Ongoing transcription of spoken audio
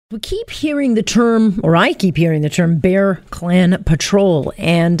We keep hearing the term, or I keep hearing the term, Bear Clan Patrol,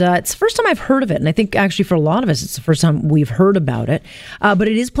 and it's the first time I've heard of it, and I think actually for a lot of us it's the first time we've heard about it, but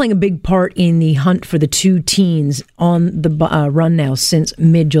it is playing a big part in the hunt for the two teens on the run now since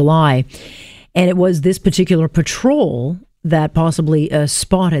mid-July, and it was this particular patrol that possibly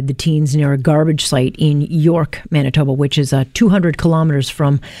spotted the teens near a garbage site in York, Manitoba, which is 200 kilometers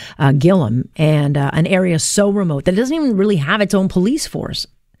from Gillam, and an area so remote that it doesn't even really have its own police force.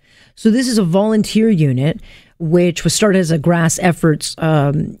 So this is a volunteer unit which was started as a grassroots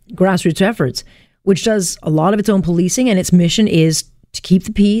efforts, which does a lot of its own policing, and its mission is to keep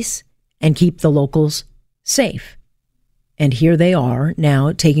the peace and keep the locals safe. And here they are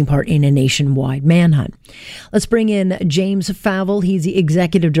now taking part in a nationwide manhunt. Let's bring in James Favell. He's the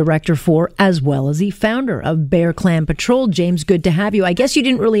executive director for, as well as the founder of Bear Clan Patrol. James, good to have you. I guess you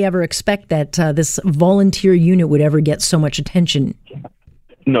didn't really ever expect that this volunteer unit would ever get so much attention.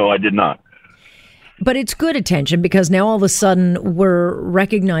 No, I did not. But it's good attention because now all of a sudden we're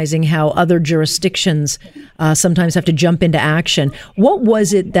recognizing how other jurisdictions sometimes have to jump into action. What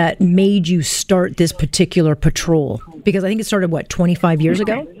was it that made you start this particular patrol? Because I think it started, 25 years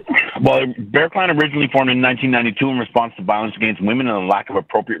ago? Well, Bear Clan originally formed in 1992 in response to violence against women and a lack of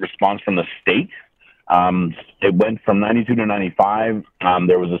appropriate response from the state. It went from 92 to 95.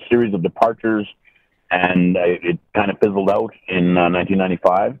 There was a series of departures, and it kind of fizzled out in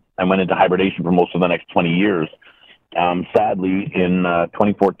 1995 and went into hibernation for most of the next 20 years. Sadly, in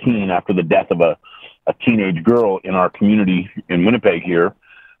 2014, after the death of a teenage girl in our community in Winnipeg here,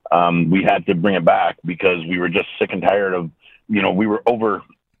 we had to bring it back because we were just sick and tired of, we were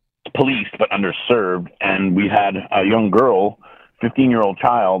over-policed but underserved, and we had a young girl, 15-year-old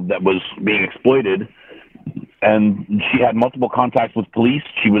child, that was being exploited. And she had multiple contacts with police.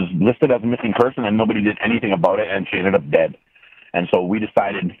 She was listed as a missing person, and nobody did anything about it, and she ended up dead. And so we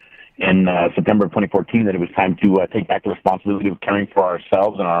decided in September of 2014 that it was time to take back the responsibility of caring for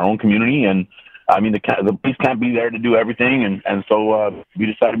ourselves and our own community. And, I mean, the police can't be there to do everything, and so we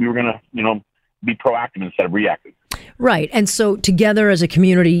decided we were going to, be proactive instead of reactive. Right. And so together as a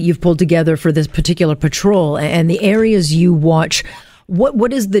community, you've pulled together for this particular patrol, and the areas you watch.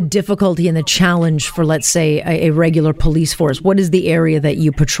 What is the difficulty and the challenge for, let's say, a regular police force? What is the area that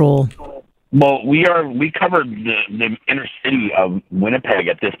you patrol? Well, we covered the inner city of Winnipeg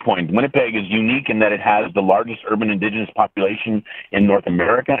at this point. Winnipeg is unique in that it has the largest urban Indigenous population in North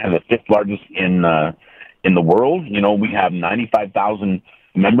America and the fifth largest in the world. We have 95,000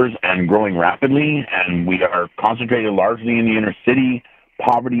 members and growing rapidly, and we are concentrated largely in the inner city.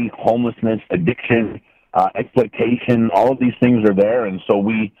 Poverty, homelessness, addiction, exploitation, all of these things are there, and so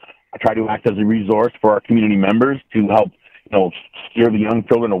we try to act as a resource for our community members to help, steer the young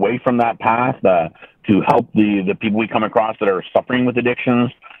children away from that path, to help the people we come across that are suffering with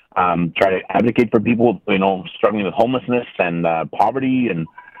addictions, try to advocate for people, struggling with homelessness and poverty, and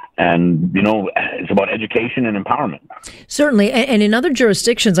it's about education and empowerment. Certainly. And in other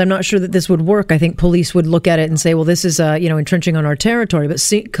jurisdictions, I'm not sure that this would work. I think police would look at it and say, well, this is, entrenching on our territory.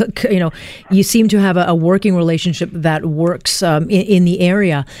 But, you seem to have a working relationship that works in the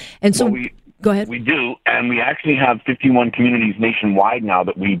area. And so, go ahead. We do. And we actually have 51 communities nationwide now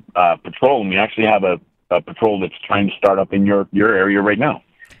that we patrol. And we actually have a patrol that's trying to start up in your area right now.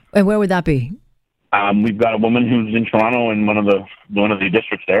 And where would that be? We've got a woman who's in Toronto in one of the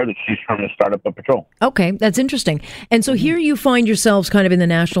districts there that she's trying to start up a patrol. Okay, that's interesting. And so here you find yourselves kind of in the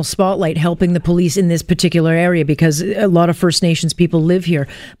national spotlight helping the police in this particular area because a lot of First Nations people live here,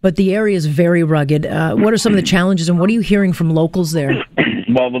 but the area is very rugged. What are some of the challenges and what are you hearing from locals there?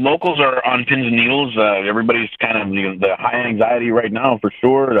 Well, the locals are on pins and needles. Everybody's kind of the high anxiety right now for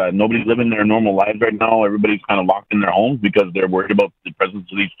sure. Nobody's living their normal lives right now. Everybody's kind of locked in their homes because they're worried about the presence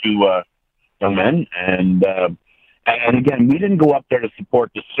of these two young men, and again, we didn't go up there to support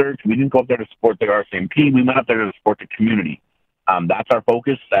the search. We didn't go up there to support the RCMP. We went up there to support the community. That's our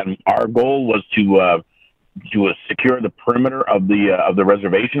focus, and our goal was to secure the perimeter of the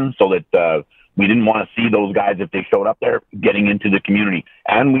reservation so that we didn't want to see those guys, if they showed up there, getting into the community.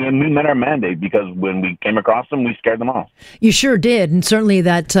 And we met our mandate because when we came across them, we scared them off. You sure did. And certainly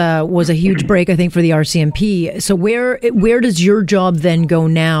that was a huge break, I think, for the RCMP. So where does your job then go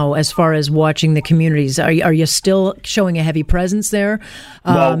now as far as watching the communities? Are you still showing a heavy presence there?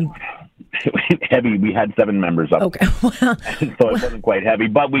 Well, heavy. We had 7 members up. Okay. Well, so it wasn't quite heavy,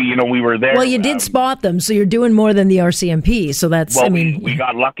 but we were there. Well, you did spot them, so you're doing more than the RCMP. So that's, well, we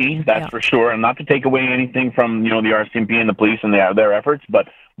got lucky, that's for sure. And not to take away anything from, the RCMP and the police and their efforts, but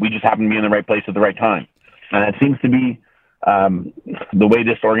we just happened to be in the right place at the right time. And that seems to be the way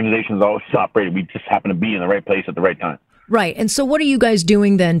this organization has always operated. We just happen to be in the right place at the right time. Right. And so what are you guys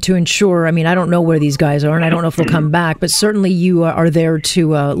doing then to ensure, I mean, I don't know where these guys are and I don't know if they'll come back, but certainly you are there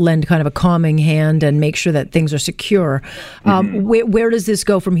to lend kind of a calming hand and make sure that things are secure. Where does this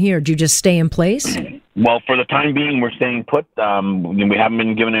go from here? Do you just stay in place? Well, for the time being, we're staying put. We haven't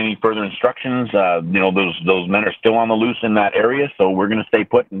been given any further instructions. Those men are still on the loose in that area, so we're going to stay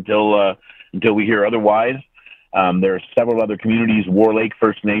put until we hear otherwise. There are several other communities, War Lake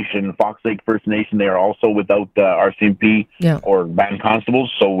First Nation, Fox Lake First Nation. They are also without RCMP or band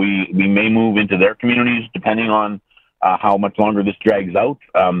constables, so we may move into their communities depending on how much longer this drags out.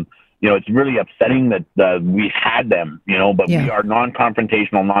 It's really upsetting that we had them, but we are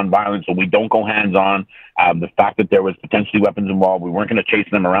non-confrontational, non-violent, so we don't go hands-on. The fact that there was potentially weapons involved, we weren't going to chase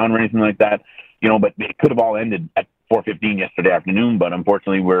them around or anything like that, but it could have all ended at 4:15 yesterday afternoon, but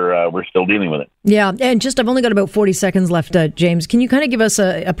unfortunately we're still dealing with it. Yeah, and I've only got about 40 seconds left, James. Can you kind of give us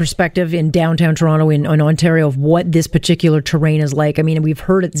a perspective in downtown Toronto, in Ontario, of what this particular terrain is like? I mean, we've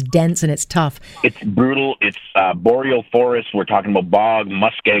heard it's dense and it's tough. It's brutal. It's boreal forest. We're talking about bog,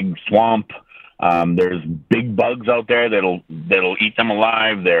 muskeg, swamp. There's big bugs out there that'll eat them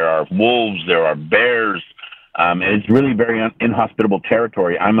alive. There are wolves. There are bears. And it's really very inhospitable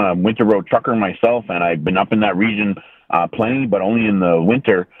territory. I'm a winter road trucker myself, and I've been up in that region plenty, but only in the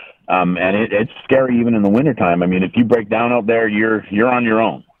winter. And it's scary even in the wintertime. I mean, if you break down out there, you're on your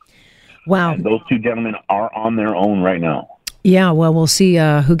own. Wow. And those two gentlemen are on their own right now. Yeah, well, we'll see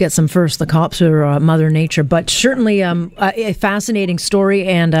who gets them first, the cops or Mother Nature. But certainly a fascinating story,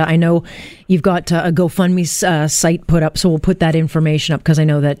 and I know you've got a GoFundMe site put up, so we'll put that information up because I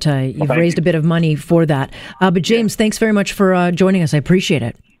know that you've raised a bit of money for that. But James, thanks very much for joining us. I appreciate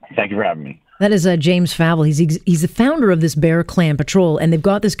it. Thank you for having me. That is James Favell. He's the founder of this Bear Clan Patrol, and they've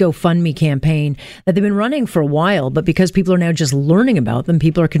got this GoFundMe campaign that they've been running for a while, but because people are now just learning about them,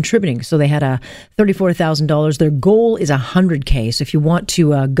 people are contributing. So they had $34,000. Their goal is $100K. So if you want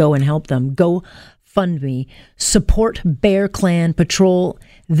to go and help them, GoFundMe, support Bear Clan Patrol.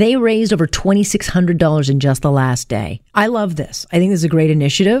 They raised over $2,600 in just the last day. I love this. I think this is a great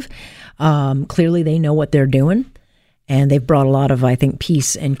initiative. Clearly, they know what they're doing. And they've brought a lot of, I think,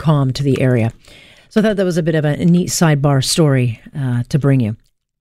 peace and calm to the area. So I thought that was a bit of a neat sidebar story to bring you.